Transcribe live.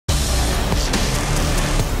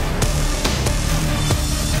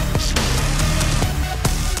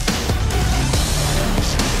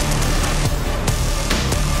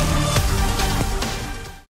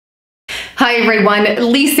Hi everyone,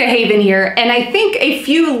 Lisa Haven here, and I think a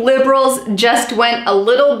few liberals just went a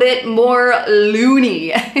little bit more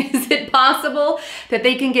loony. Is it possible that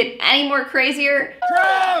they can get any more crazier?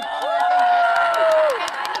 Trump!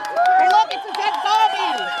 Hey look, it's a dead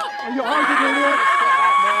zombie! Are you hard to do this?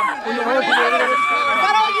 Are you hard to do this? Is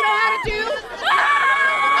that all you know how to do?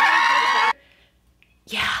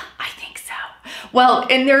 Yeah, I think so. Well,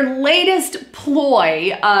 in their latest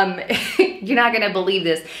ploy, you're not gonna believe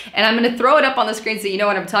this, and I'm gonna throw it up on the screen so you know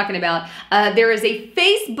what I'm talking about. There is a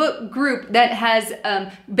Facebook group that has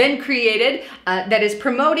been created that is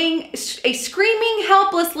promoting a screaming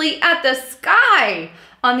helplessly at the sky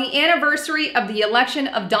on the anniversary of the election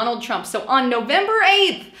of Donald Trump. So on November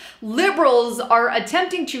 8th, liberals are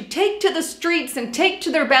attempting to take to the streets and take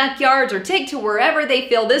to their backyards or take to wherever they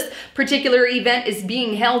feel. This particular event is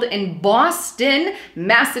being held in Boston,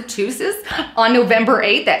 Massachusetts on November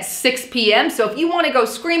 8th at 6 p.m. So if you want to go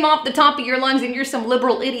scream off the top of your lungs and you're some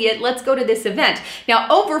liberal idiot, let's go to this event. Now,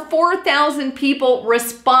 over 4,000 people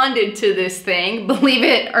responded to this thing, believe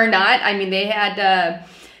it or not. I mean, they had,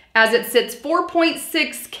 as it sits,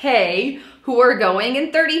 4.6K who are going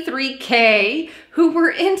and 33K who were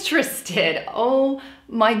interested. Oh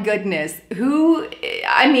my goodness. Who,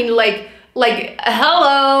 I mean, like,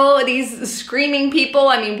 hello, these screaming people.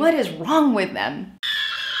 I mean, what is wrong with them?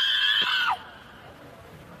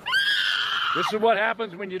 This is what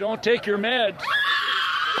happens when you don't take your meds.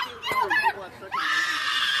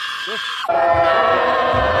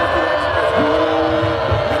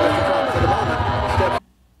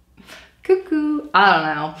 Cuckoo, I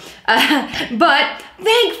don't know. But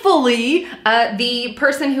thankfully, the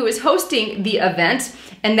person who is hosting the event,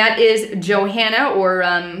 and that is Johanna, or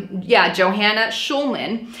Johanna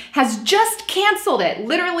Schulman, has just canceled it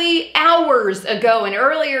literally hours ago, and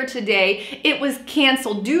earlier today it was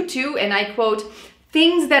canceled due to, and I quote,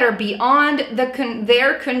 things that are beyond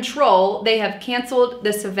their control. They have canceled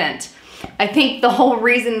this event. I think the whole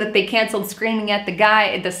reason that they canceled Screaming at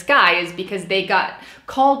the Sky is because they got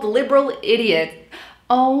called liberal idiot.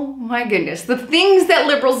 Oh my goodness. The things that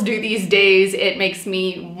liberals do these days, it makes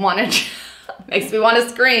me want to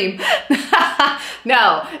scream.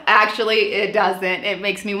 No, actually it doesn't. It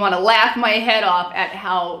makes me want to laugh my head off at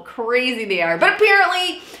how crazy they are. But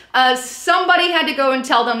apparently somebody had to go and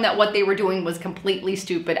tell them that what they were doing was completely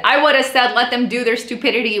stupid. I would have said, let them do their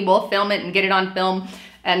stupidity. We'll film it and get it on film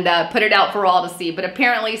and put it out for all to see. But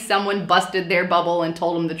apparently someone busted their bubble and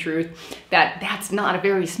told them the truth that that's not a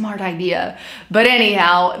very smart idea. But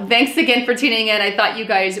anyhow, thanks again for tuning in. I thought you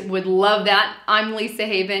guys would love that. I'm Lisa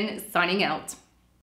Haven, signing out.